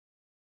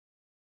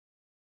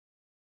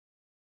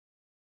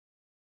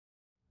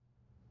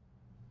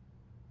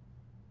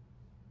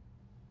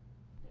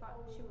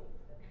She won't.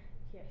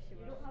 Yes, she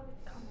will. You don't have a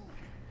thumb.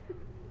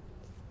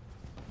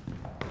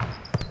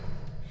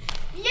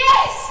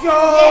 Yes!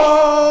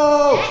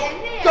 Go!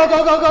 Yes! Go,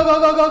 go, go, go, go,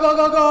 go, go, go,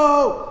 go, go!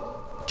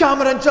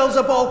 Cameron drills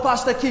the ball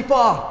past the keeper.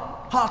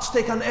 Hearts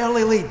take an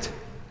early lead.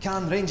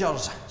 Can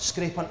Rangers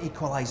scrape an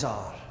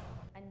equaliser?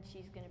 And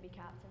she's going to be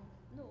captain.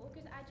 No,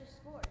 because I just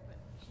scored, but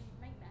she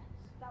might miss.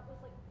 That was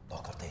like...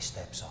 Docherty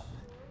steps up.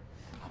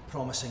 A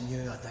promising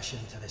new addition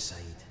to the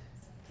side.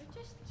 They're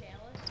just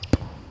jealous.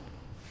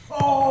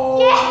 Oh,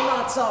 yeah!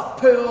 That's a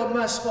poor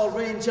miss for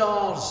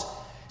Rangers.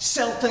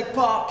 Celtic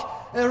Park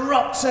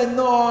erupts in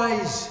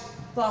noise.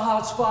 The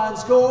Hearts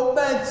fans go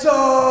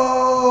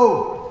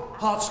mental.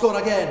 Hearts score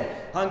again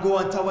and go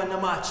on to win the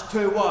match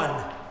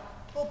 2-1.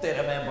 Hope they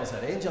remembers the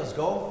Rangers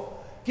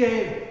goal.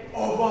 Game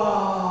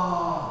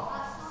over.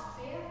 That's not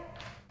fair.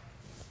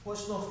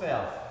 What's not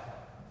fair?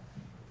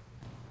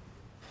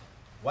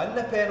 Win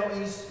the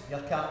penalties,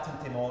 you're captain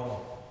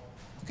tomorrow.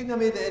 Couldn't have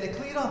made it any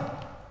clearer.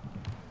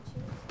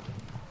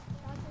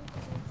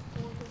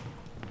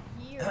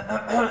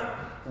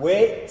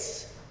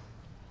 Wait.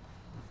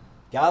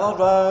 Gather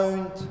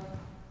round.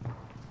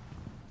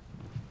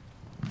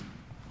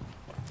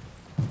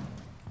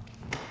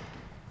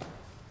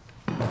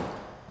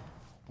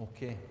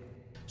 Okay,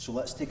 so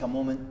let's take a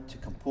moment to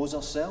compose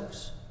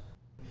ourselves.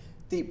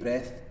 Deep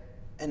breath,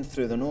 in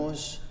through the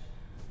nose,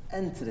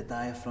 into the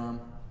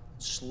diaphragm,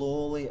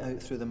 slowly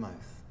out through the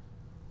mouth.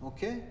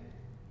 Okay?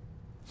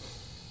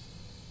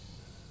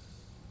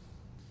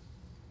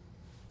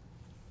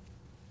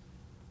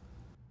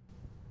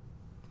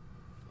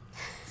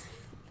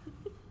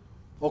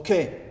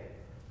 Okay,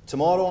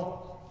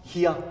 tomorrow,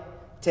 here,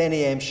 10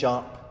 AM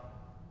sharp.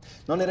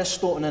 None of this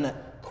stoating in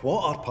at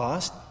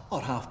 1/4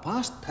 or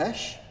 1/2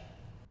 pish.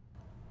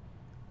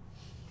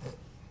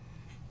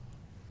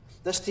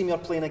 This team you're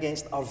playing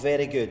against are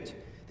very good.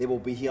 They will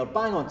be here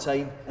bang on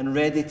time and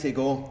ready to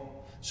go.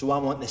 So I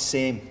want the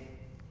same.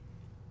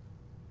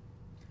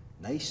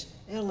 Nice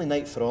early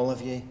night for all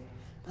of you,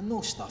 and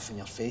no stuffing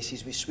your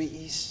faces with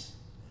sweeties.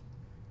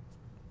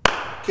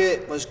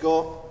 Okay, let's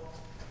go.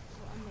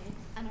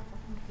 And I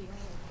fucking feel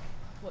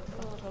what the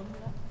hell's wrong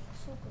with it?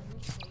 So good.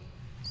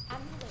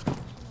 I'm really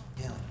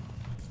Yeah.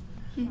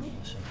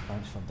 Listen,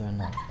 thanks for doing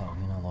that. That'll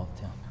mean a lot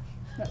to you.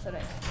 That's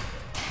alright.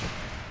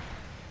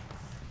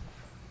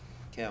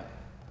 Kel,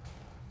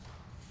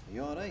 are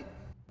you alright?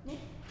 You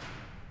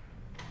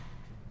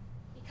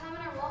coming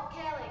or what,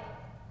 Kelly?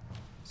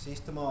 See you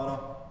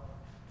tomorrow.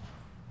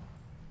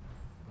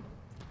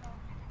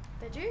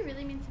 Did you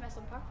really mean to miss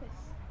on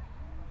purpose?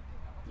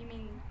 You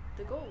mean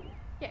the goal?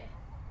 Yeah.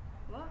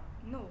 What?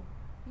 No.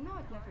 You know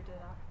I'd never do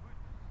that.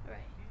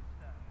 Right.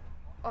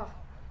 Oh,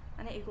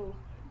 I need to go.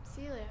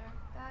 See you later.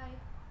 Bye.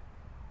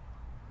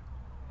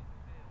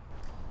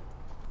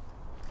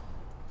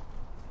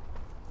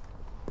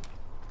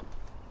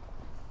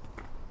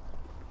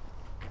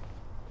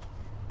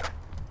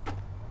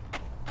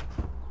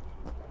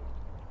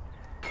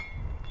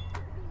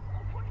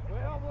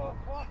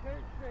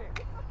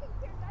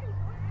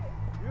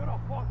 You're a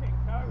fucking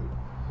cow.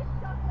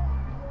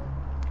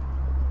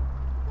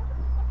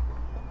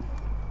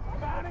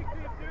 Panic,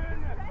 keep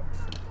doing it.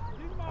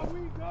 Leave my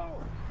wee go.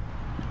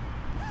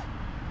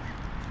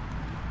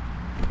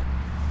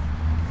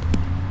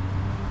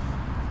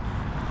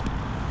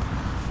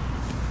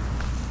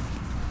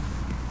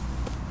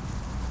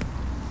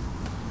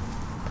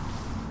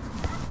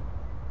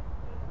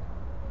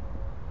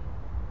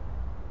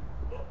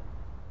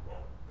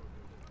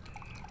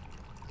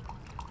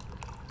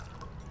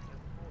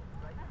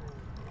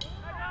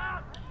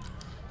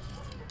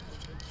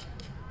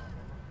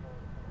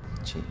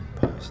 Cheating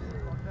pass.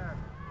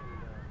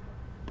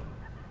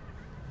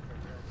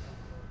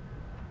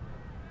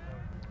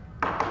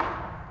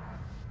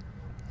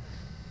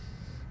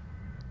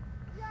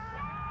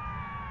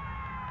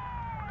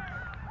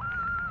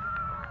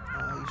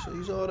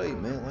 He's alright,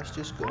 mate. Let's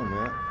just go,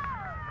 mate.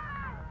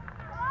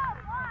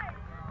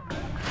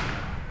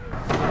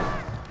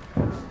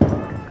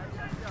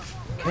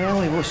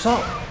 Kelly, what's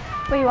up?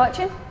 What are you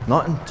watching?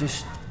 Nothing,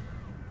 just...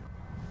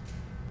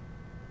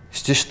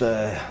 It's just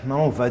an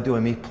old video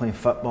of me playing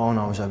football when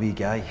I was a wee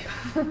guy.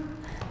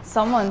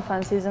 Someone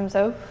fancies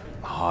himself.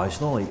 Oh, it's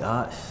not like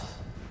that.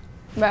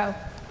 Well,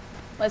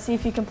 let's see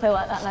if you can play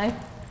like that now.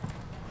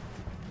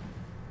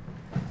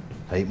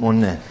 Right, come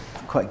on then.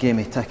 Quick game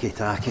of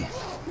ticky-tacky.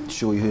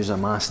 Show you who's a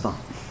master.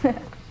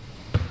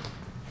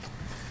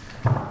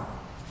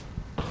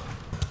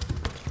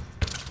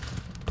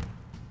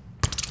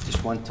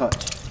 Just one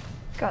touch.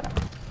 Got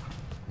it.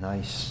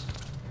 Nice.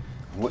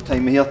 What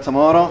time are we here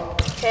tomorrow?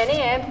 10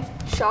 AM,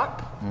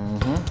 sharp.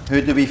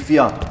 Who do we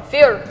fear?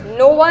 Fear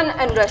no one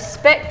and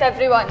respect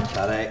everyone.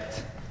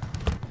 Correct.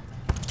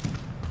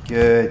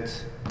 Good.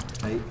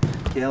 Right,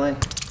 Kelly.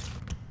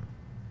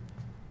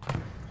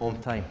 Home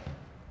time.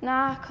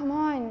 Nah, come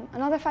on.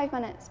 Another 5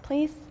 minutes,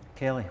 please.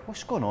 Kelly,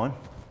 what's going on?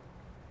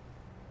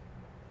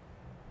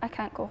 I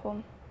can't go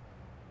home.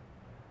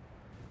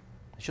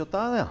 Is your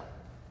dad there?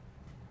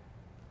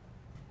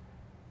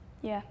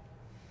 Yeah.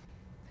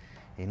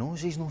 He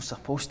knows he's not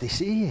supposed to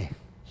see you.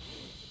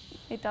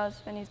 He does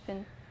when he's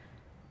been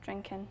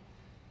drinking.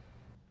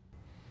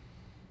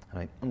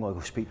 Right, I'm going to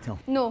go speak to him.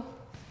 No.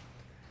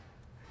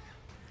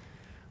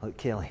 Look,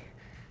 Kelly,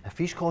 if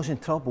he's causing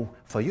trouble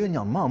for you and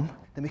your mum,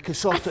 then we can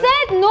sort it.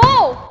 I said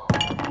no!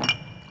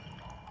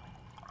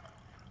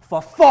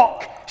 For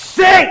fuck's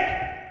sake!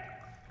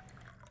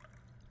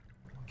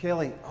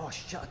 Kelly, oh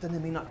shit, I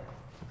didn't mean that.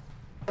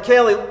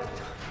 Kelly!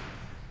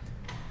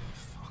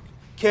 Fuck.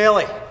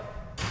 Kelly!